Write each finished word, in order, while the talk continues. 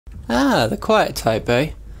Ah, the quiet type,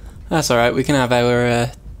 eh? That's alright, we can have our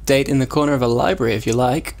date in the corner of a library if you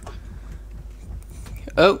like.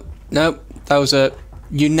 Oh, no, that was a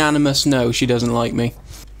unanimous no, she doesn't like me.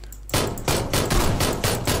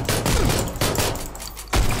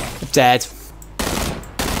 Dead.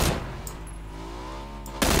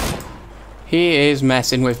 He is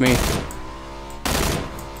messing with me.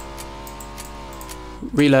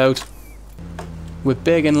 Reload. We're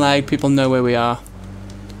big and loud, people know where we are.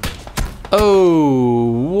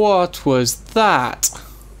 Oh, what was that?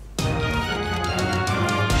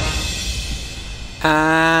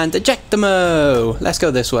 And ejectamo! Let's go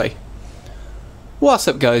this way. What's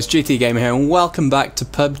up guys, GT Gamer here and welcome back to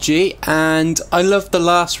PUBG, and I loved the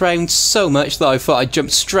last round so much that I thought I'd jump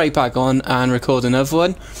straight back on and record another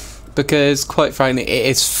one, because quite frankly it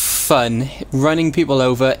is fun running people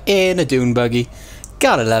over in a dune buggy.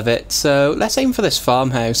 Gotta love it. So let's aim for this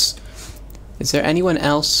farmhouse. Is there anyone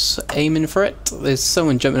else aiming for it? There's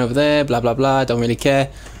someone jumping over there, blah blah blah, don't really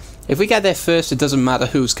care. If we get there first, it doesn't matter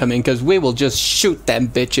who's coming, because we will just shoot them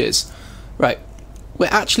bitches. Right, we're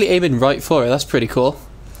actually aiming right for it, that's pretty cool.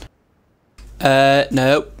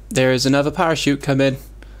 No, there is another parachute coming.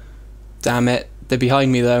 Damn it, they're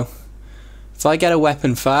behind me though. If I get a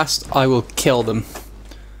weapon fast, I will kill them.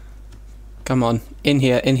 Come on, in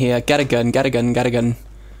here, get a gun, get a gun, get a gun.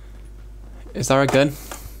 Is there a gun?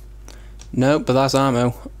 No, but that's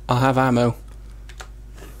ammo. I'll have ammo.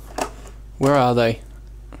 Where are they?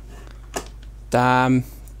 Damn.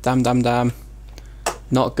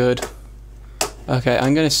 Not good. Okay,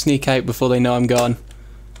 I'm gonna sneak out before they know I'm gone.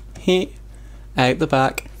 Out the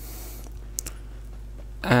back.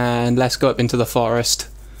 And let's go up into the forest.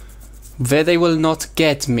 Where they will not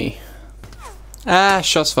get me. Ah,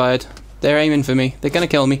 shots fired. They're aiming for me. They're gonna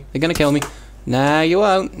kill me. They're gonna kill me. Nah, you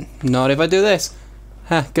won't. Not if I do this.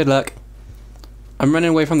 Ha, good luck. I'm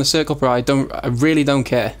running away from the circle, bro. I really don't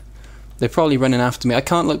care. They're probably running after me. I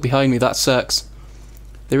can't look behind me. That sucks.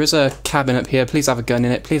 There is a cabin up here. Please have a gun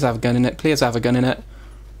in it. Please have a gun in it. Please have a gun in it.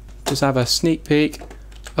 Just have a sneak peek.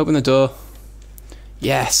 Open the door.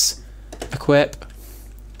 Yes. Equip.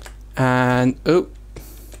 And... oh.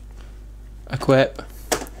 Equip.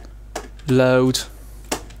 Load.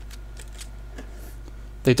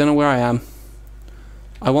 They don't know where I am.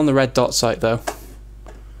 I want the red dot site though.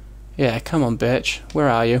 Yeah, come on bitch. Where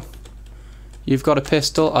are you? You've got a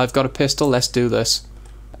pistol, I've got a pistol, let's do this.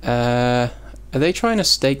 Are they trying to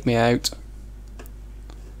stake me out?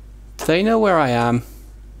 Do they know where I am?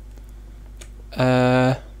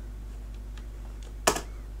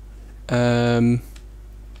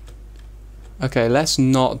 Okay, let's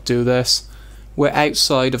not do this. We're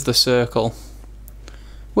outside of the circle,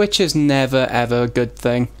 which is never ever a good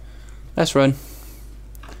thing. Let's run.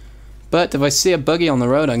 But if I see a buggy on the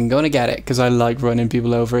road, I'm going to get it, because I like running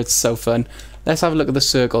people over. It's so fun. Let's have a look at the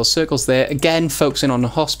circle. Circle's there. Again, focusing on the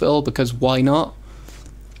hospital, because why not?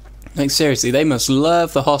 Like, seriously, they must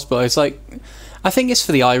love the hospital. It's like, I think it's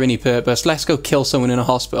for the irony purpose. Let's go kill someone in a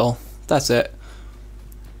hospital. That's it.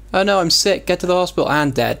 Oh no, I'm sick. Get to the hospital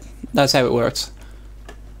and dead. That's how it works.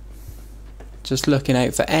 Just looking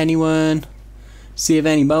out for anyone. See if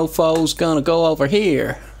any mofo's gonna go over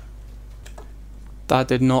here. That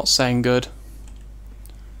did not sound good.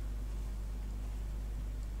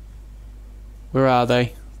 Where are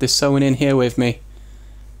they? There's someone in here with me.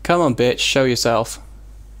 Come on, bitch, show yourself.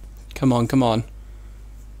 Come on, come on.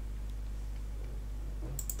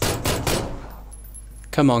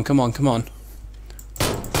 Come on, come on, come on.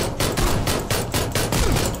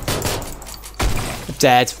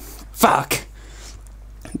 Dead. Fuck!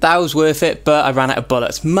 That was worth it, but I ran out of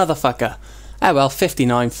bullets. Motherfucker. Oh well,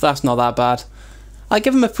 59th, that's not that bad. I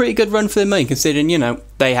give them a pretty good run for their money, considering, you know,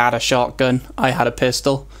 they had a shotgun, I had a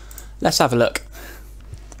pistol. Let's have a look.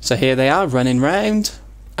 So here they are, running round,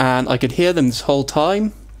 and I could hear them this whole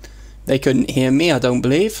time. They couldn't hear me, I don't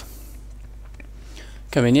believe.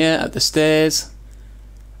 Coming here, up the stairs.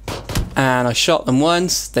 And I shot them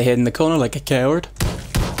once, they hid in the corner like a coward.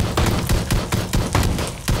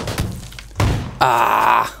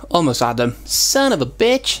 Ah, almost had them. Son of a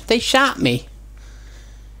bitch, they shot me.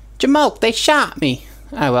 Jamoke, they shot me.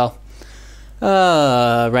 Oh well.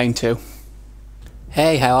 Round 2.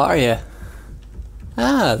 Hey, how are you?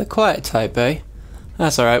 Ah, the quiet type, eh?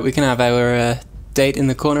 That's alright, we can have our date in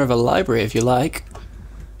the corner of a library if you like.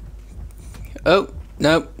 Oh,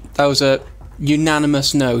 no, that was a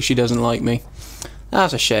unanimous no, she doesn't like me.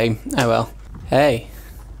 That's a shame. Oh well. Hey,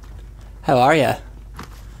 how are you?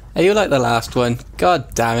 Are you like the last one?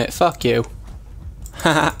 God damn it, fuck you.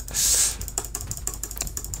 Haha.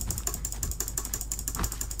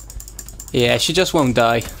 Yeah, she just won't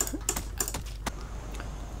die.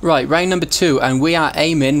 Right, round number 2, and we are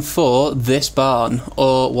aiming for this barn,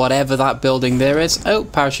 or whatever that building there is. Oh,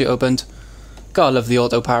 parachute opened. Gotta love the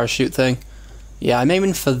auto parachute thing. Yeah, I'm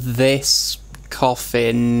aiming for this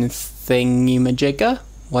coffin thingy-majigger,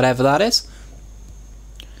 whatever that is.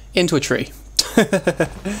 Into a tree.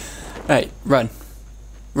 Right, run.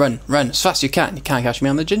 Run, run, as fast as you can. You can't catch me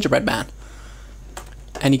on the gingerbread man.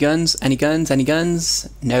 Any guns? Any guns? Any guns?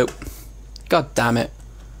 Nope. God damn it.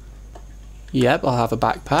 Yep, I'll have a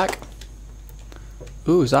backpack.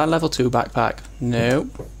 Ooh, is that a level 2 backpack?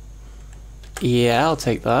 Nope. Yeah, I'll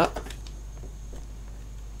take that.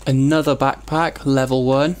 Another backpack, level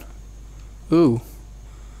 1. Ooh.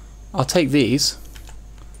 I'll take these.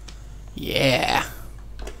 Yeah.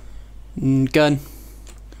 Gun.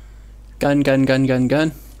 Gun, gun, gun, gun,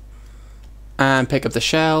 gun. And pick up the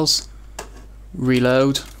shells.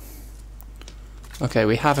 Reload. Okay,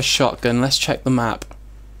 we have a shotgun. Let's check the map.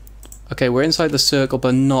 Okay, we're inside the circle,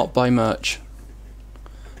 but not by much.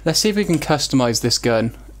 Let's see if we can customize this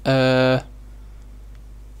gun. Holographic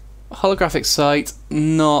sight,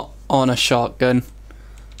 not on a shotgun.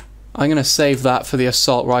 I'm going to save that for the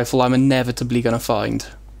assault rifle I'm inevitably going to find.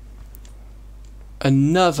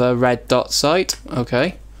 Another red dot sight.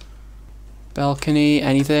 Okay. Balcony,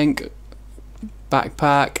 anything.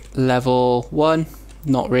 Backpack, level 1.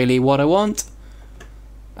 Not really what I want.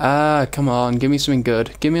 Ah, come on, give me something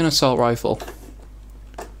good. Give me an assault rifle.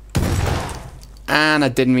 And I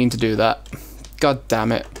didn't mean to do that. God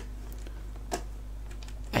damn it.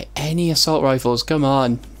 Hey, any assault rifles, come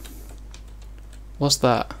on. What's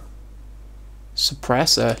that?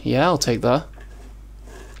 Suppressor, yeah, I'll take that.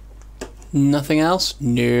 Nothing else?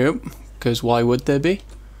 Nope. Because why would there be?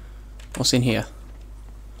 What's in here?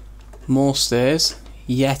 More stairs.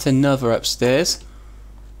 Yet another upstairs.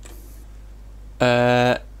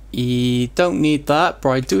 You don't need that, but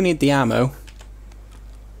I do need the ammo.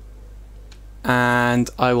 And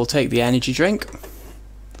I will take the energy drink.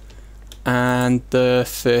 And the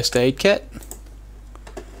first aid kit.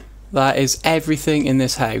 That is everything in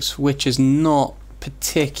this house, which is not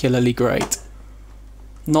particularly great.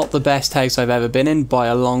 Not the best house I've ever been in by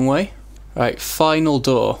a long way. Right, final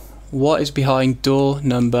door. What is behind door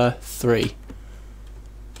number 3?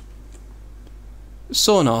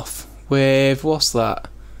 Sawn off with, what's that?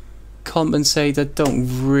 Compensator,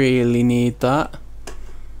 don't really need that.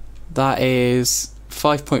 That is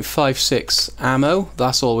 5.56 ammo.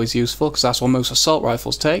 That's always useful because that's what most assault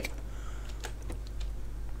rifles take.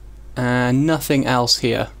 And nothing else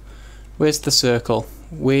here. Where's the circle?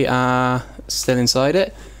 We are still inside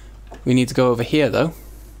it. We need to go over here though.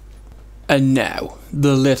 And now,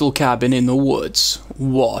 the little cabin in the woods.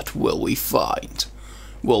 What will we find?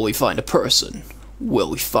 Will we find a person? Will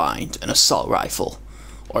we find an assault rifle?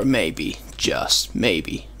 Or maybe, just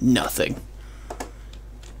maybe, nothing.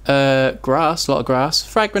 Grass, a lot of grass.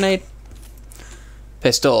 Frag grenade.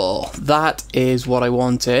 Pistol. That is what I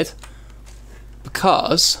wanted.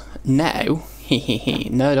 Because now,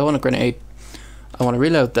 no, I don't want a grenade. I want to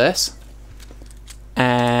reload this.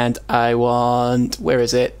 And I want, where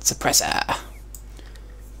is it? Suppressor.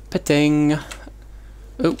 Pitting.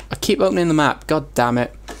 Oh, I keep opening the map. God damn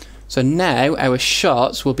it. So now our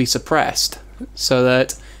shots will be suppressed. So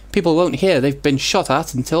that people won't hear they've been shot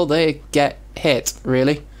at until they get hit,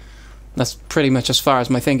 really. That's pretty much as far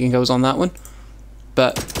as my thinking goes on that one.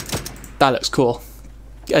 But that looks cool.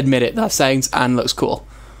 Admit it, that sounds and looks cool.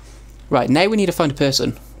 Right, now we need to find a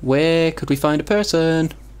person. Where could we find a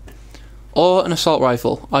person? Or an assault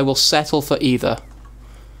rifle. I will settle for either.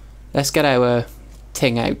 Let's get our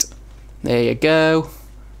ting out. There you go.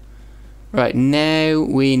 Right, now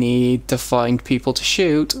we need to find people to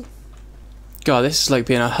shoot. God, this is like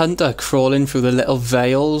being a hunter crawling through the little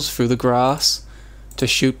veils through the grass to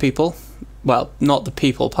shoot people. Well, not the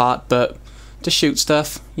people part, but to shoot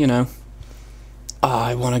stuff, you know. Oh,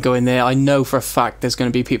 I want to go in there. I know for a fact there's going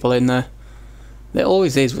to be people in there. There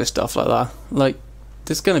always is with stuff like that. Like,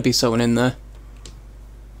 there's going to be someone in there.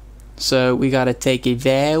 So we got to take it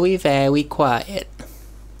very, very quiet.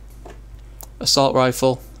 Assault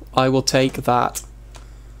rifle. I will take that.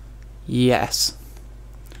 Yes.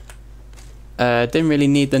 Didn't really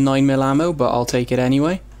need the 9mm ammo, but I'll take it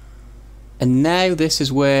anyway. And now this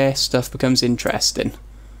is where stuff becomes interesting.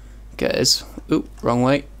 Because, oop, wrong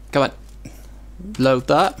way. Come on. Load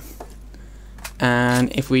that.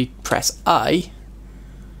 And if we press I,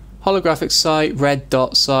 holographic sight, red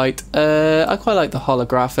dot sight. I quite like the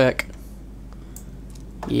holographic.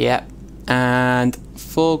 Yep. And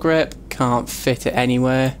foregrip, can't fit it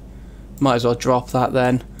anywhere. Might as well drop that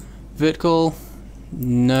then. Vertical,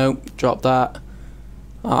 nope, drop that.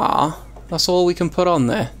 Ah, that's all we can put on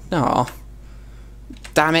there. Ah,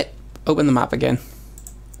 Damn it. Open the map again.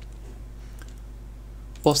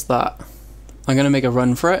 What's that? I'm going to make a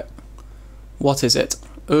run for it. What is it?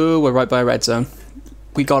 Oh, we're right by a red zone.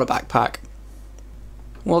 We got a backpack.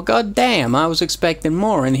 Well, goddamn, I was expecting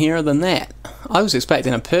more in here than that. I was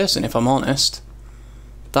expecting a person, if I'm honest.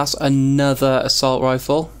 That's another assault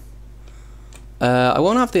rifle. I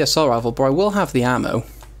won't have the assault rifle, but I will have the ammo.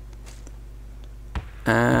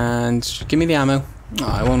 And give me the ammo.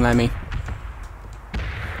 Oh, it won't let me.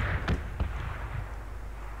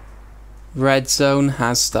 Red zone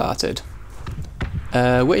has started.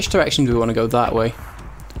 Which direction do we want to go? That way.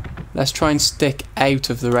 Let's try and stick out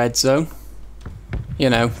of the red zone. You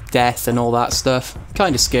know, death and all that stuff.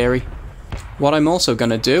 Kind of scary. What I'm also going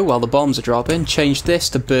to do while the bombs are dropping, change this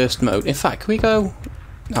to burst mode. In fact, can we go...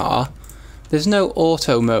 Ah, there's no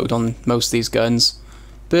auto mode on most of these guns.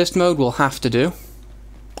 Burst mode will have to do.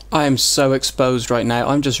 I am so exposed right now.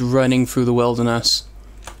 I'm just running through the wilderness.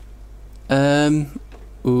 Ooh.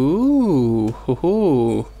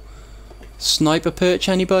 Hoo-hoo. Sniper perch,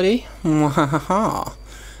 anybody?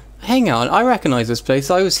 Hang on, I recognise this place.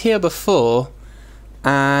 I was here before.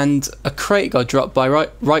 And a crate got dropped by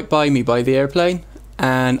right by me by the airplane,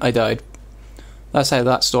 and I died. That's how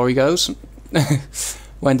that story goes.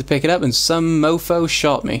 Went to pick it up and some mofo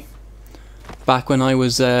shot me. Back when I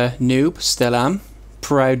was a noob, still am.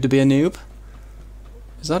 Proud to be a noob.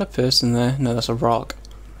 Is that a person there? No, that's a rock.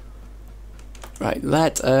 Right,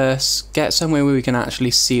 let us get somewhere where we can actually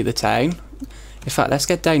see the town. In fact, let's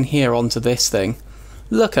get down here onto this thing.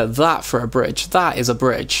 Look at that for a bridge. That is a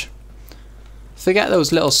bridge. Forget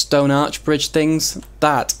those little stone arch bridge things.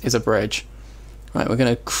 That is a bridge. Right, we're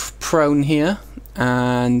going to prone here.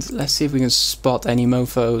 And let's see if we can spot any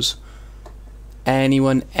mofos.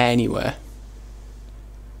 Anyone, anywhere.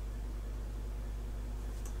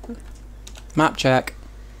 Map check.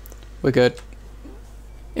 We're good.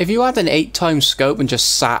 If you had an 8x scope and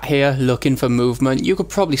just sat here looking for movement, you could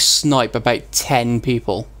probably snipe about 10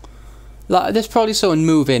 people. Like, there's probably someone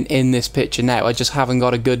moving in this picture now, I just haven't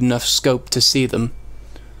got a good enough scope to see them.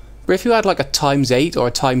 But if you had like a ×8 or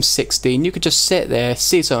a ×16, you could just sit there,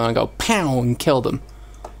 see someone and go pow and kill them.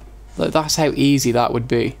 Like, that's how easy that would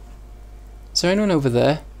be. Is there anyone over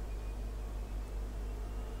there?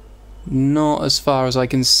 Not as far as I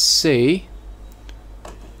can see.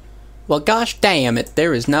 Well, gosh damn it,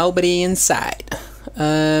 there is nobody inside.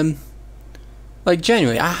 Like,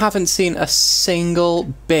 genuinely, I haven't seen a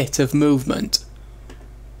single bit of movement.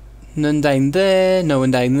 None down there, no one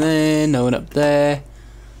down there, no one up there.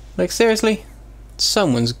 Like, seriously?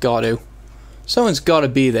 Someone's got to. Someone's got to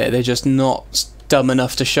be there, they're just not dumb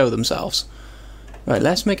enough to show themselves. Right,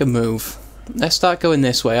 let's make a move. Let's start going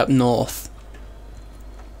this way, up north.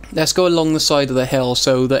 Let's go along the side of the hill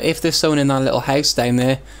so that if there's someone in that little house down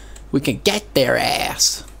there, we can get their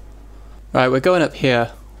ass. Right, we're going up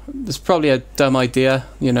here. It's probably a dumb idea,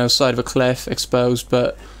 you know, side of a cliff, exposed,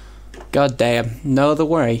 but goddamn, no other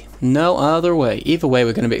way. No other way. Either way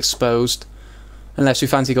we're going to be exposed. Unless we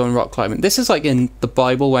fancy going rock climbing. This is like in the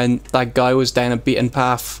Bible when that guy was down a beaten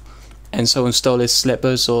path and someone stole his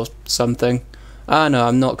slippers or something. Ah no,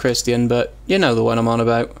 I'm not Christian, but you know the one I'm on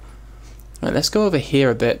about. Right, let's go over here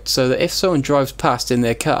a bit so that if someone drives past in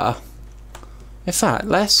their car... In fact,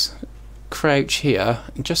 let's crouch here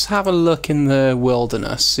and just have a look in the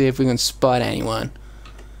wilderness, see if we can spot anyone.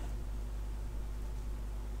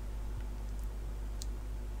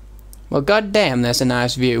 Well, goddamn, that's a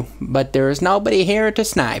nice view, but there is nobody here to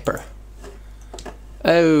snipe her.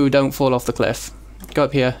 Oh, don't fall off the cliff. Go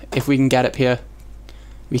up here, if we can get up here.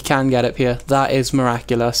 We can get up here, that is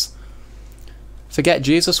miraculous. Forget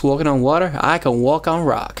Jesus walking on water, I can walk on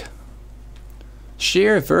rock.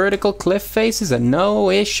 Sheer vertical cliff faces are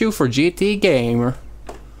no issue for GT Gamer.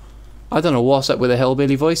 I don't know what's up with a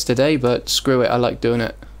hillbilly voice today, but screw it, I like doing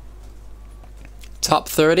it. Top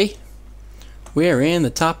 30? We're in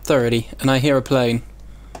the top 30, and I hear a plane.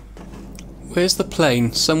 Where's the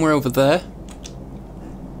plane? Somewhere over there?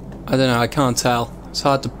 I don't know, I can't tell. It's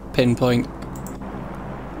hard to pinpoint.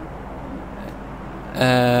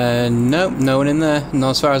 Nope, no one in there.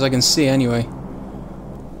 Not as far as I can see anyway.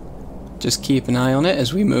 Just keep an eye on it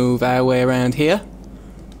as we move our way around here.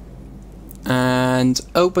 And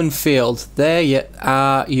open field, there you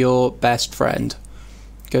are, your best friend.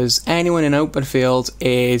 Because anyone in open field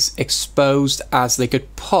is exposed as they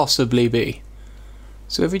could possibly be.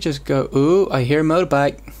 So if we just go, ooh, I hear a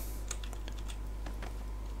motorbike.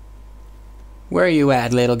 Where are you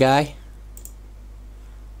at, little guy?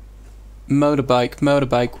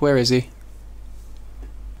 Motorbike, where is he?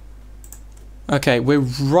 Okay, we're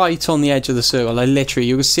right on the edge of the circle. I literally,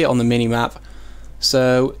 you can see it on the mini-map.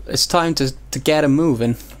 So it's time to get them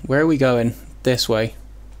moving. Where are we going? This way.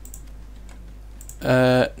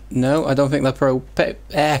 No, I don't think that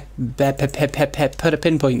put a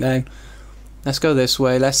pinpoint down. Let's go this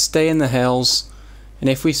way. Let's stay in the hills. And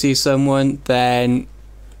if we see someone, then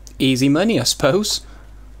easy money, I suppose.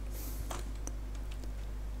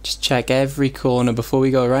 Just check every corner before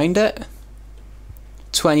we go around it.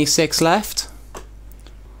 26 left.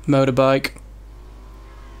 Motorbike.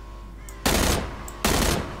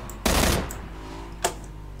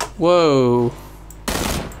 Whoa.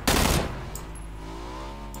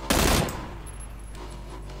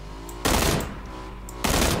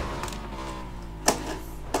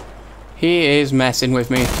 He is messing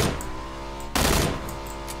with me.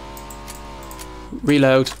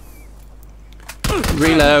 Reload.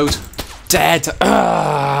 Reload. Dead.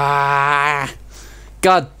 Ah!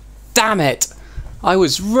 God damn it. I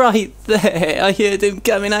was right there. I heard him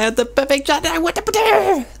coming. I had the perfect shot.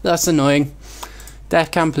 That's annoying.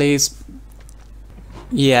 Death cam, please.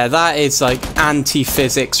 Yeah, that is like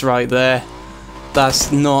anti-physics right there.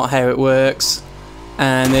 That's not how it works.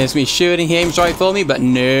 And there's me shooting. He aims right for me, but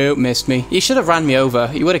no, missed me. He should have ran me over.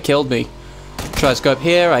 He would have killed me. Tries to go up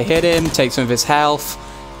here. I hit him, take some of his health,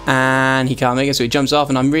 and he can't make it, so he jumps off,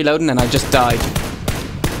 and I'm reloading, and I just died.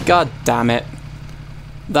 God damn it.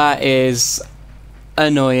 That is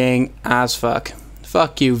annoying as fuck.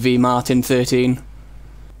 Fuck you, V Martin 13.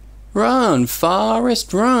 Run,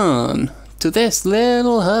 Forrest, run to this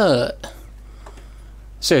little hut.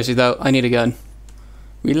 Seriously though, I need a gun.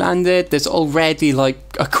 We landed, there's already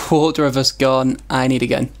like a quarter of us gone. I need a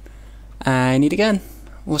gun. I need a gun.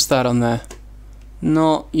 What's that on there?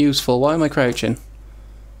 Not useful. Why am I crouching?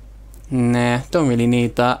 Nah, don't really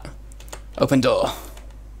need that. Open door.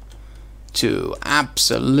 To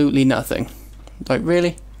absolutely nothing. Like,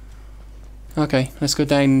 really? Okay, let's go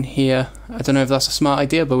down here. I don't know if that's a smart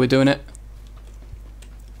idea, but we're doing it.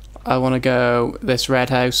 I want to go this red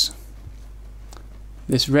house.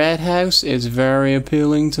 This red house is very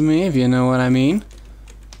appealing to me, if you know what I mean.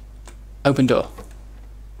 Open door.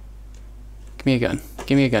 Give me a gun.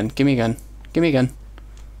 Give me a gun. Give me a gun. Give me a gun.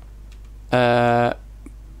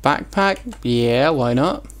 Backpack? Yeah, why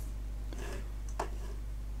not?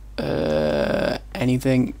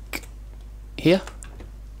 Anything here?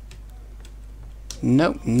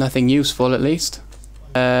 Nope, nothing useful at least.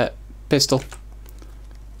 Pistol.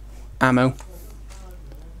 Ammo.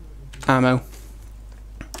 Ammo.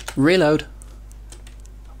 Reload.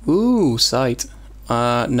 Ooh, sight.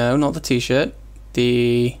 No, not the t-shirt.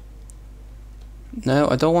 No,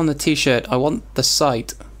 I don't want the t-shirt. I want the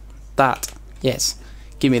sight. That. Yes.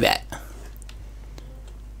 Give me that.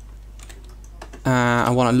 I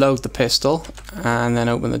want to load the pistol and then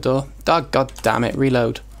open the door. Oh, God damn it.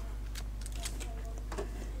 Reload.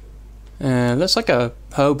 Looks like a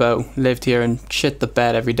hobo lived here and shit the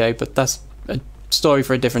bed every day, but that's a story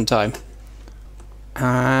for a different time.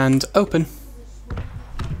 And open.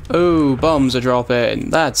 Oh, bombs are dropping.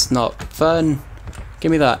 That's not fun.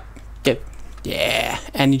 Give me that. Yeah,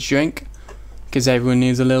 energy drink. Because everyone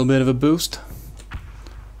needs a little bit of a boost.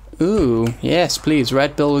 Ooh, yes, please.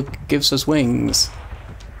 Red Bull gives us wings.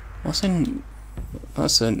 That's an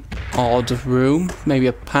odd room. Maybe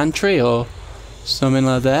a pantry or something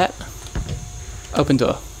like that. Open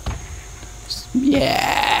door.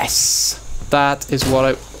 Yes! That is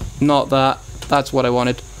what not that. That's what I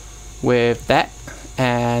wanted. With that.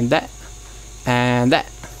 And that. And that.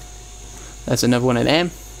 That's another one of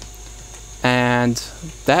them. And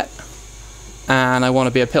that. And I want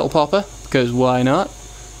to be a pill popper. Because why not?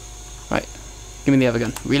 Right. Give me the other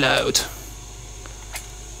gun. Reload.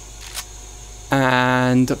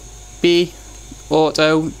 And B.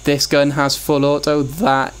 Auto. This gun has full auto.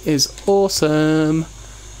 That is awesome.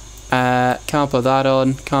 Can't put that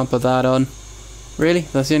on. Can't put that on. Really?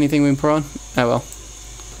 That's the only thing we can put on? Oh well.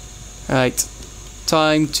 Right.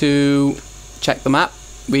 Time to check the map.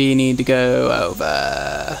 We need to go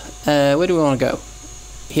over. Where do we want to go?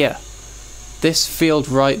 Here. This field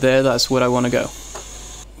right there, that's where I want to go.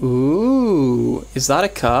 Ooh. Is that a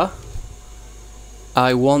car?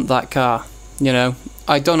 I want that car. You know,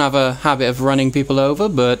 I don't have a habit of running people over,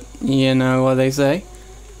 but you know what they say.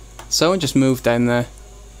 Someone just moved down there.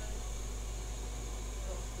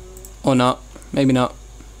 Or not. Maybe not.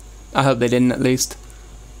 I hope they didn't at least.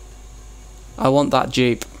 I want that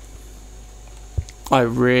Jeep. I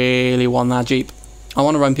really want that Jeep. I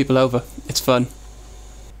want to run people over. It's fun.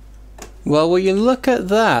 Well, will you look at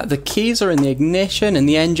that? The keys are in the ignition and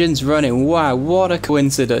the engine's running. Wow, what a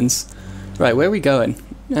coincidence. Right, where are we going?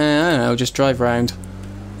 I don't know, just drive round.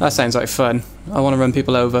 That sounds like fun. I want to run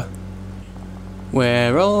people over.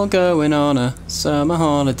 We're all going on a summer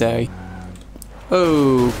holiday.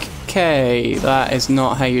 Okay, that is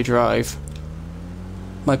not how you drive.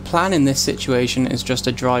 My plan in this situation is just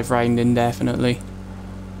to drive round indefinitely.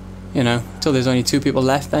 You know, till there's only 2 people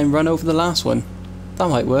left, then run over the last one. That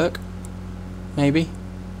might work. Maybe.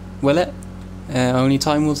 Will it? Only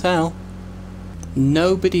time will tell.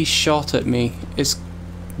 Nobody shot at me. It's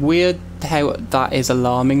weird how that is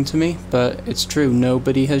alarming to me, but it's true,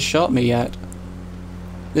 nobody has shot me yet.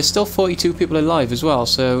 There's still 42 people alive as well,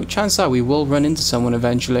 so chances are we will run into someone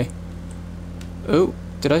eventually. Oh,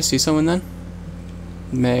 did I see someone then?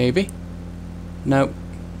 Maybe. Nope.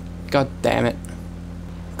 God damn it.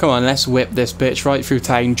 Come on, let's whip this bitch right through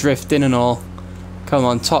town, drifting and all. Come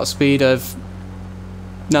on, top speed of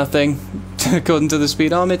nothing, according to the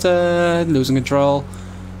speedometer, losing control.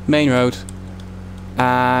 Main road.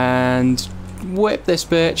 And whip this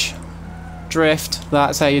bitch. Drift,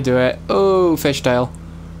 that's how you do it. Oh, fishtail.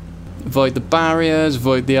 Avoid the barriers,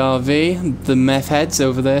 avoid the RV, the meth heads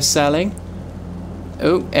over there selling.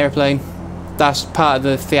 Oh, airplane. That's part of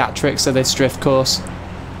the theatrics of this drift course.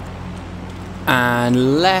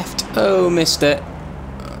 And left. Oh, missed it.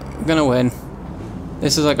 Gonna win.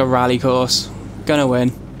 This is like a rally course. Gonna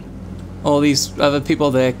win. All these other people,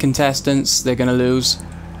 they're contestants, they're gonna lose.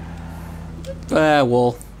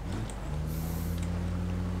 Wall.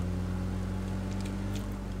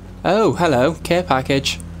 Oh, hello, care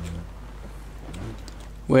package.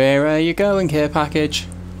 Where are you going, care package?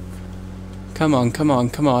 Come on, come on,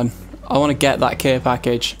 come on. I want to get that care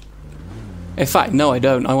package. In fact, no I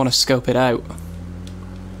don't. I want to scope it out.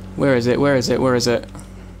 Where is it? Where is it? Where is it?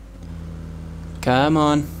 Come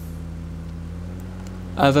on.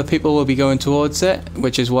 Other people will be going towards it,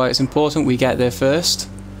 which is why it's important we get there first.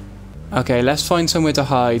 Okay, let's find somewhere to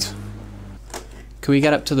hide. Can we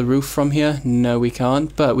get up to the roof from here? No, we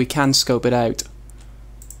can't, but we can scope it out.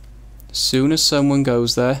 As soon as someone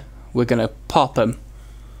goes there, we're gonna pop them.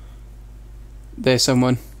 There's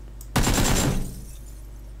someone.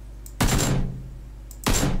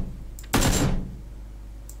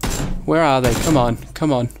 Where are they? Come on,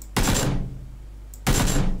 come on.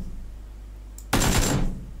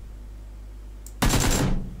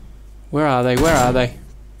 Where are they? Where are they?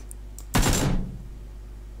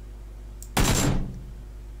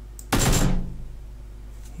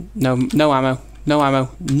 No, no ammo. No ammo.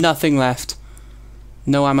 Nothing left.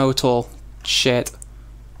 No ammo at all. Shit.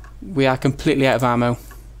 We are completely out of ammo.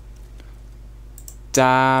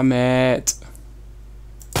 Damn it.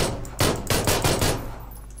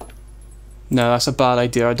 No, that's a bad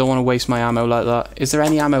idea. I don't want to waste my ammo like that. Is there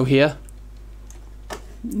any ammo here?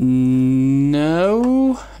 No.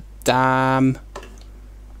 Damn.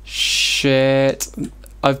 Shit.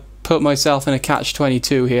 I've put myself in a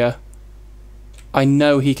catch-22 here. I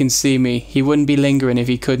know he can see me. He wouldn't be lingering if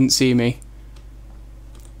he couldn't see me.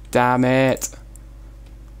 Damn it.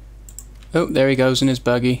 Oh, there he goes in his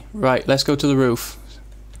buggy. Right, let's go to the roof.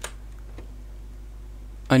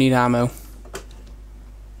 I need ammo.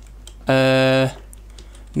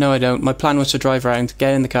 No I don't. My plan was to drive around.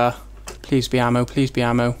 Get in the car. Please be ammo, please be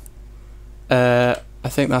ammo. I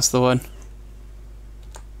think that's the one.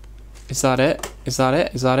 Is that it? Is that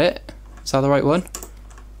it? Is that it? Is that the right one?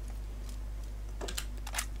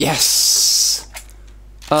 Yes!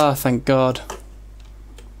 Oh, thank God.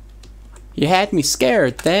 You had me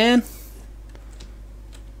scared then.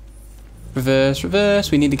 Reverse, reverse.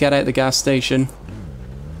 We need to get out the gas station.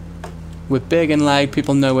 We're big and loud.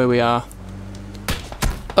 People know where we are.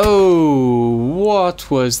 Oh, what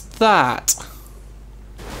was that?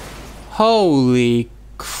 Holy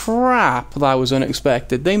crap, that was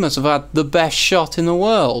unexpected. They must have had the best shot in the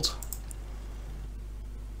world.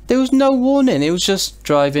 There was no warning. It was just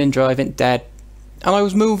driving, dead. And I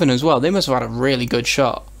was moving as well. They must have had a really good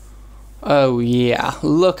shot. Oh yeah,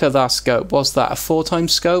 look at that scope. What's that, a 4x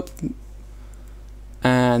scope?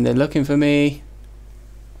 And they're looking for me.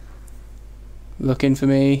 Looking for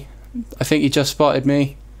me. I think he just spotted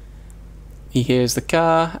me. He hears the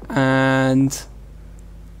car and...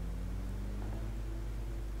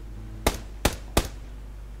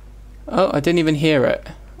 Oh, I didn't even hear it.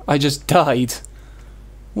 I just died.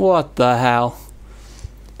 What the hell?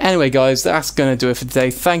 Anyway guys, that's gonna do it for today.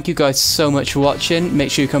 Thank you guys so much for watching. Make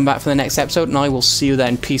sure you come back for the next episode and I will see you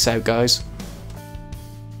then. Peace out guys.